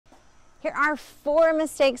Here are 4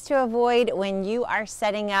 mistakes to avoid when you are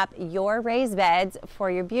setting up your raised beds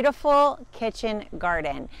for your beautiful kitchen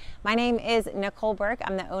garden. My name is Nicole Burke.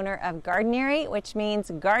 I'm the owner of Gardenary, which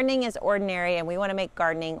means gardening is ordinary, and we want to make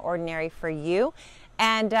gardening ordinary for you.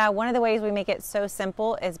 And one of the ways we make it so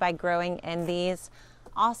simple is by growing in these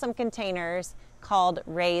awesome containers called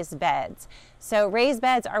raised beds. So raised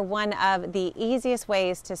beds are one of the easiest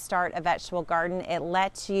ways to start a vegetable garden. It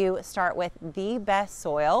lets you start with the best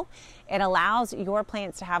soil. It allows your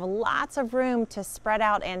plants to have lots of room to spread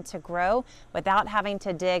out and to grow without having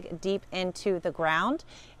to dig deep into the ground.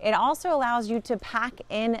 It also allows you to pack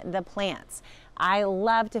in the plants. I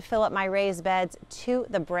love to fill up my raised beds to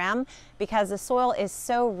the brim because the soil is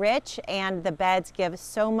so rich and the beds give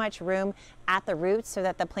so much room at the roots so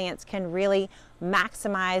that the plants can really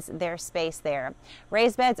maximize their space there.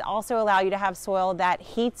 Raised beds also allow you to have soil that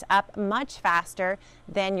heats up much faster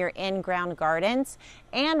than your in-ground gardens,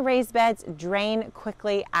 and raised beds drain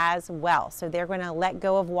quickly as well. So they're going to let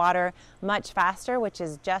go of water much faster, which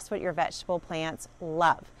is just what your vegetable plants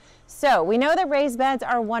love. So we know that raised beds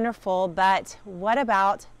are wonderful, but what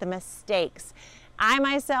about the mistakes? I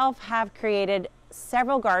myself have created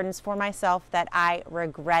several gardens for myself that I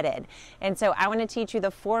regretted. And so I want to teach you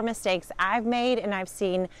the 4 mistakes I've made and I've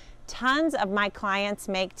seen tons of my clients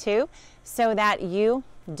make too, so that you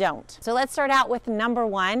don't. So let's start out with number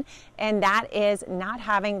 1, and that is not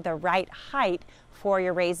having the right height for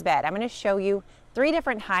your raised bed. I'm going to show you 3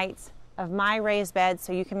 different heights of my raised bed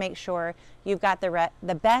so you can make sure you've got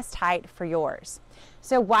the best height for yours.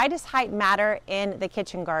 So why does height matter in the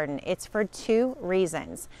kitchen garden? It's for 2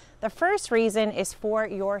 reasons. The first reason is for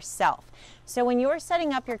yourself. So when you're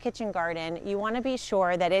setting up your kitchen garden, you want to be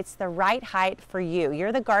sure that it's the right height for you.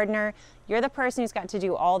 You're the gardener, you're the person who's got to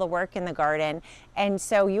do all the work in the garden, and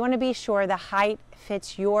so you want to be sure the height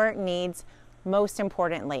fits your needs most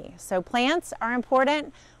importantly. So plants are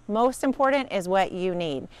important. Most important is what you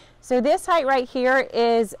need. So this height right here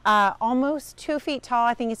is almost 2 feet tall.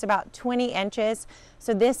 I think it's about 20 inches.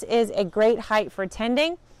 So this is a great height for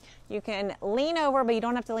tending. You can lean over, but you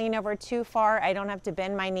don't have to lean over too far. I don't have to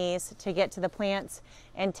bend my knees to get to the plants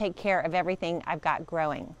and take care of everything I've got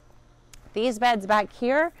growing. These beds back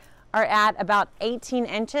here are at about 18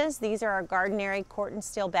 inches. These are our Gardenary quart and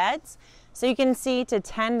steel beds. So you can see to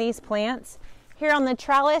tend these plants. Here on the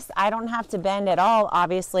trellis, I don't have to bend at all,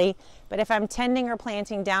 obviously, but if I'm tending or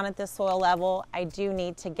planting down at the soil level, I do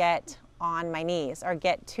need to get on my knees or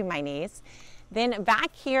get to my knees. Then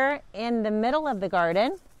back here in the middle of the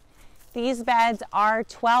garden, these beds are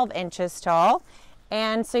 12 inches tall.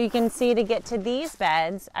 And so you can see to get to these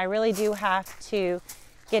beds, I really do have to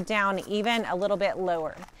get down even a little bit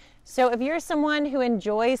lower. So if you're someone who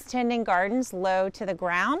enjoys tending gardens low to the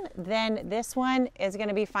ground, then this one is going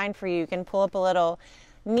to be fine for you. You can pull up a little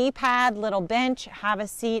knee pad, little bench, have a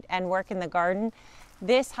seat, and work in the garden.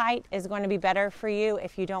 This height is going to be better for you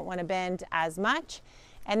if you don't want to bend as much.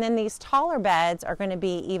 And then these taller beds are going to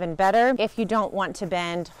be even better if you don't want to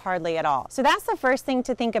bend hardly at all. So that's the first thing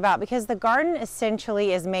to think about, because the garden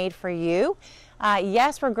essentially is made for you.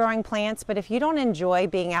 Yes, we're growing plants, but if you don't enjoy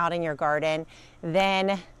being out in your garden,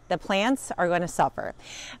 then the plants are going to suffer.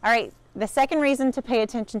 All right, the second reason to pay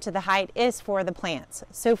attention to the height is for the plants.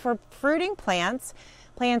 So for fruiting plants,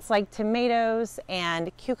 plants like tomatoes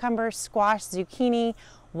and cucumbers, squash, zucchini,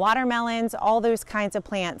 watermelons, all those kinds of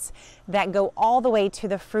plants that go all the way to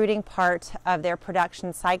the fruiting part of their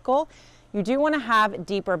production cycle, you do want to have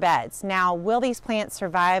deeper beds. Now, will these plants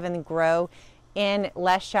survive and grow in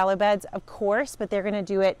less shallow beds? Of course, but they're going to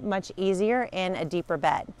do it much easier in a deeper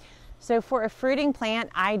bed. So for a fruiting plant,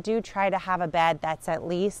 I do try to have a bed that's at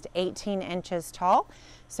least 18 inches tall.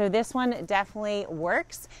 So this one definitely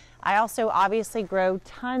works. I also obviously grow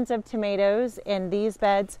tons of tomatoes in these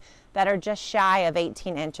beds that are just shy of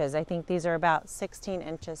 18 inches. I think these are about 16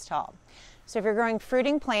 inches tall. So if you're growing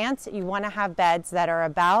fruiting plants, you want to have beds that are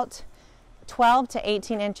about 12 to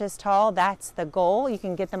 18 inches tall. That's the goal. You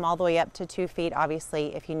can get them all the way up to 2 feet,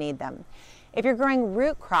 obviously, if you need them. If you're growing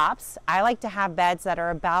root crops, I like to have beds that are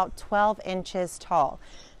about 12 inches tall.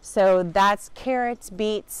 So that's carrots,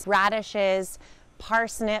 beets, radishes,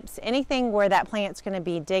 parsnips, anything where that plant's going to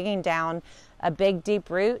be digging down a big deep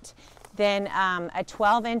root. Then a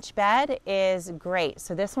 12-inch bed is great.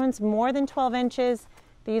 So this one's more than 12 inches.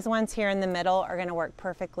 These ones here in the middle are going to work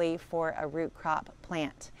perfectly for a root crop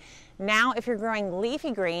plant. Now, if you're growing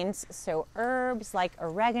leafy greens, so herbs like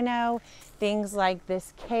oregano, things like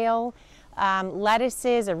this kale,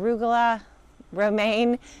 lettuces, arugula,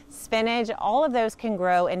 romaine, spinach, all of those can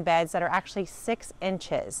grow in beds that are actually 6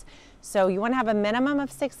 inches. So you want to have a minimum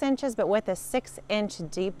of 6 inches, but with a 6-inch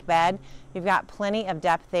deep bed, you've got plenty of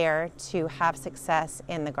depth there to have success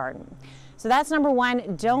in the garden. So that's number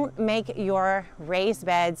one. Don't make your raised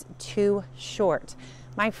beds too short.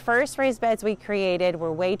 My first raised beds we created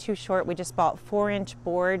were way too short. We just bought 4-inch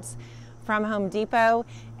boards from Home Depot,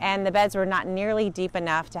 and the beds were not nearly deep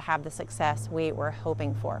enough to have the success we were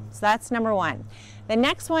hoping for. So that's number one. The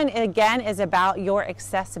next one, again, is about your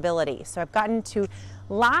accessibility. So I've gotten to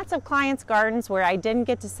lots of clients' gardens where I didn't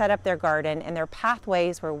get to set up their garden and their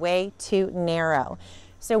pathways were way too narrow.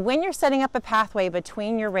 So when you're setting up a pathway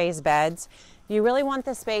between your raised beds, you really want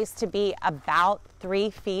the space to be about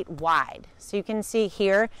 3 feet wide. So you can see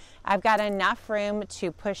here, I've got enough room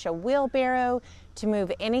to push a wheelbarrow, to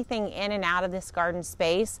move anything in and out of this garden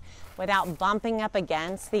space without bumping up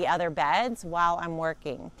against the other beds while I'm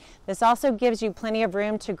working. This also gives you plenty of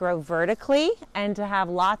room to grow vertically and to have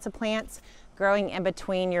lots of plants growing in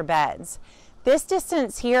between your beds. This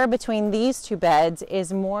distance here between these two beds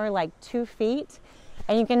is more like 2 feet.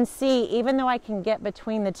 And you can see, even though I can get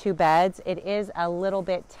between the two beds, it is a little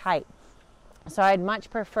bit tight. So I'd much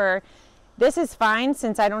prefer, this is fine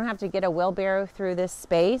since I don't have to get a wheelbarrow through this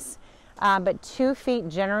space, but 2 feet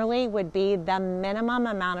generally would be the minimum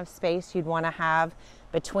amount of space you'd want to have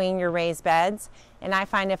between your raised beds. And I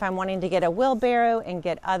find if I'm wanting to get a wheelbarrow and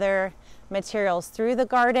get other materials through the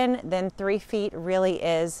garden, then 3 feet really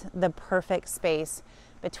is the perfect space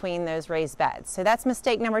between those raised beds. So that's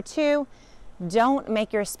mistake number two. Don't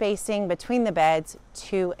make your spacing between the beds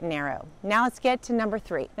too narrow. Now let's get to number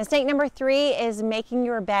three. Mistake number three is making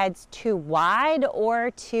your beds too wide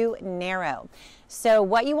or too narrow. So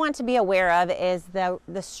what you want to be aware of is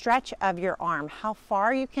the stretch of your arm, how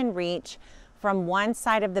far you can reach from one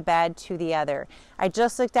side of the bed to the other. I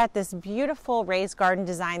just looked at this beautiful raised garden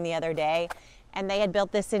design the other day, and they had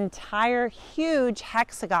built this entire huge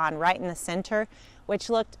hexagon right in the center,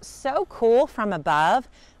 which looked so cool from above,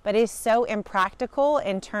 but is so impractical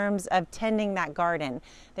in terms of tending that garden.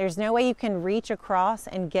 There's no way you can reach across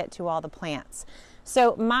and get to all the plants.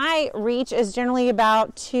 So my reach is generally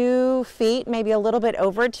about 2 feet, maybe a little bit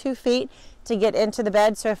over 2 feet to get into the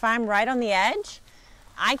bed. So if I'm right on the edge,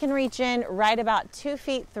 I can reach in right about 2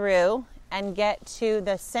 feet through and get to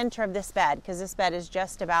the center of this bed, because this bed is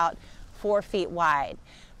just about 4 feet wide.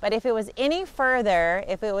 But if it was any further,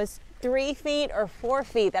 if it was 3 feet or 4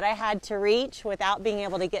 feet that I had to reach without being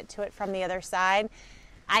able to get to it from the other side,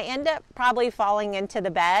 I end up probably falling into the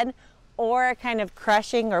bed or kind of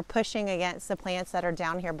crushing or pushing against the plants that are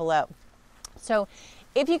down here below. So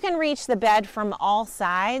if you can reach the bed from all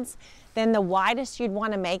sides, then the widest you'd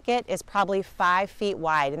want to make it is probably 5 feet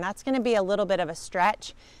wide, and that's going to be a little bit of a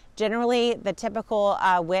stretch. Generally, the typical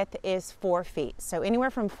width is 4 feet. So anywhere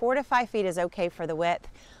from 4 to 5 feet is okay for the width.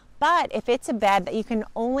 But if it's a bed that you can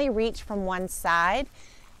only reach from one side,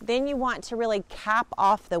 then you want to really cap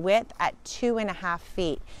off the width at 2.5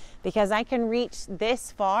 feet, because I can reach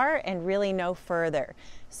this far and really no further.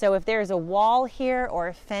 So if there's a wall here or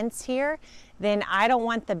a fence here, then I don't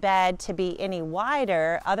want the bed to be any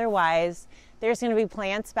wider. Otherwise, there's going to be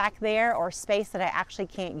plants back there or space that I actually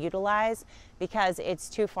can't utilize because it's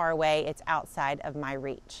too far away. It's outside of my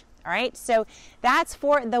reach. All right, so that's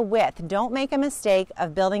for the width. Don't make a mistake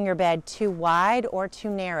of building your bed too wide or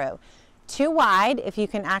too narrow. Too wide if you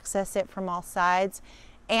can access it from all sides,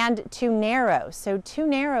 and too narrow. So too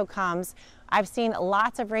narrow comes, I've seen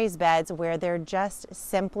lots of raised beds where they're just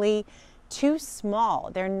simply too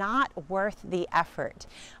small. They're not worth the effort.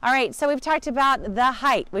 All right, so we've talked about the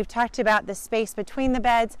height. We've talked about the space between the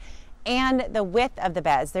beds and the width of the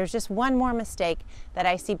beds. There's just one more mistake that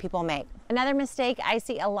I see people make. Another mistake I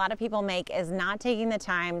see a lot of people make is not taking the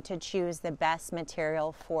time to choose the best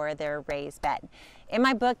material for their raised bed. In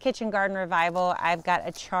my book, Kitchen Garden Revival, I've got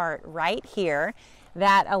a chart right here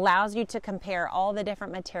that allows you to compare all the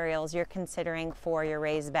different materials you're considering for your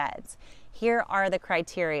raised beds. Here are the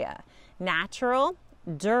criteria: natural,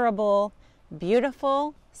 durable,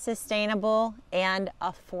 beautiful, sustainable, and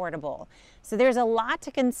affordable. So there's a lot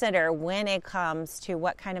to consider when it comes to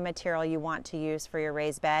what kind of material you want to use for your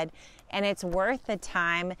raised bed, and it's worth the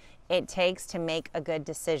time it takes to make a good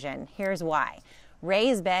decision. Here's why.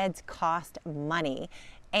 Raised beds cost money,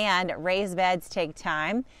 and raised beds take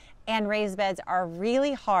time, and raised beds are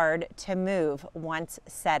really hard to move once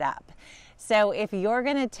set up. So if you're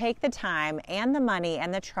going to take the time and the money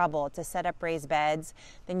and the trouble to set up raised beds,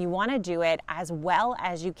 then you want to do it as well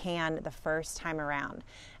as you can the first time around.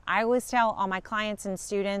 I always tell all my clients and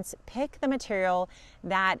students, pick the material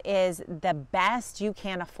that is the best you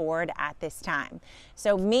can afford at this time.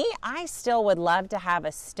 So me, I still would love to have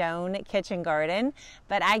a stone kitchen garden,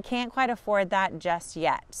 but I can't quite afford that just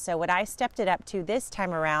yet. So what I stepped it up to this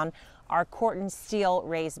time around are Corten steel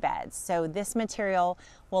raised beds. So this material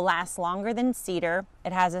will last longer than cedar.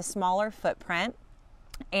 It has a smaller footprint,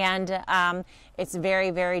 and it's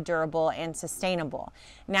very, very durable and sustainable.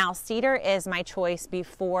 Now, cedar is my choice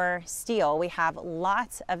before steel. We have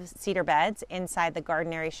lots of cedar beds inside the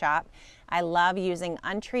Gardenary shop. I love using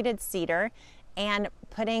untreated cedar and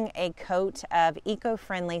putting a coat of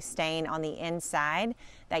eco-friendly stain on the inside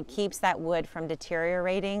that keeps that wood from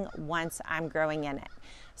deteriorating once I'm growing in it.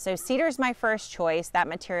 So cedar is my first choice. That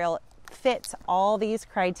material fits all these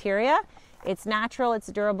criteria. It's natural, it's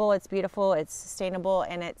durable, it's beautiful, it's sustainable,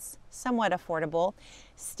 and it's somewhat affordable.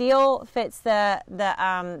 Steel fits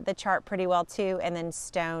the chart pretty well too, and then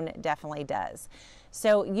stone definitely does.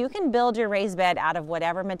 So you can build your raised bed out of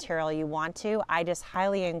whatever material you want to. I just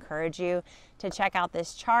highly encourage you to check out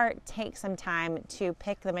this chart, take some time to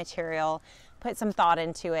pick the material, put some thought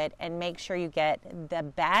into it, and make sure you get the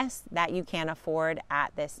best that you can afford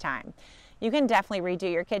at this time. You can definitely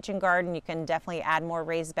redo your kitchen garden. You can definitely add more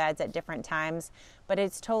raised beds at different times, but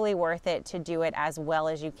it's totally worth it to do it as well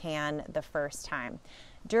as you can the first time.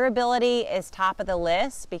 Durability is top of the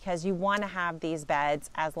list because you want to have these beds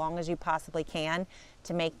as long as you possibly can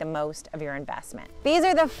to make the most of your investment. These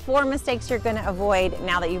are the 4 mistakes you're going to avoid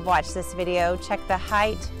now that you've watched this video. Check the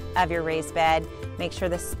height of your raised bed. Make sure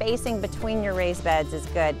the spacing between your raised beds is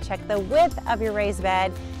good. Check the width of your raised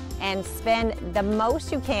bed, and spend the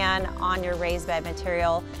most you can on your raised bed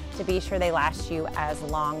material to be sure they last you as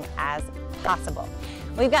long as possible.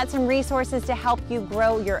 We've got some resources to help you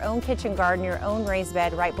grow your own kitchen garden, your own raised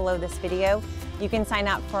bed right below this video. You can sign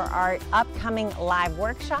up for our upcoming live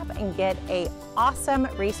workshop and get an awesome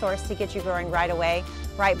resource to get you growing right away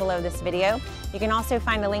right below this video. You can also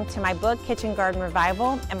find a link to my book, Kitchen Garden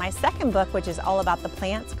Revival, and my second book, which is all about the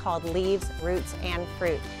plants, called Leaves, Roots, and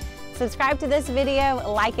Fruit. Subscribe to this video,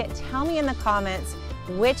 like it, tell me in the comments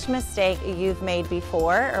which mistake you've made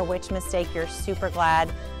before or which mistake you're super glad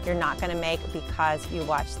you're not going to make because you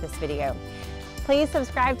watched this video. Please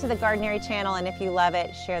subscribe to the Gardenary channel, and if you love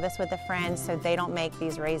it, share this with a friend so they don't make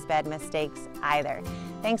these raised bed mistakes either.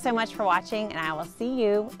 Thanks so much for watching, and I will see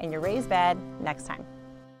you in your raised bed next time.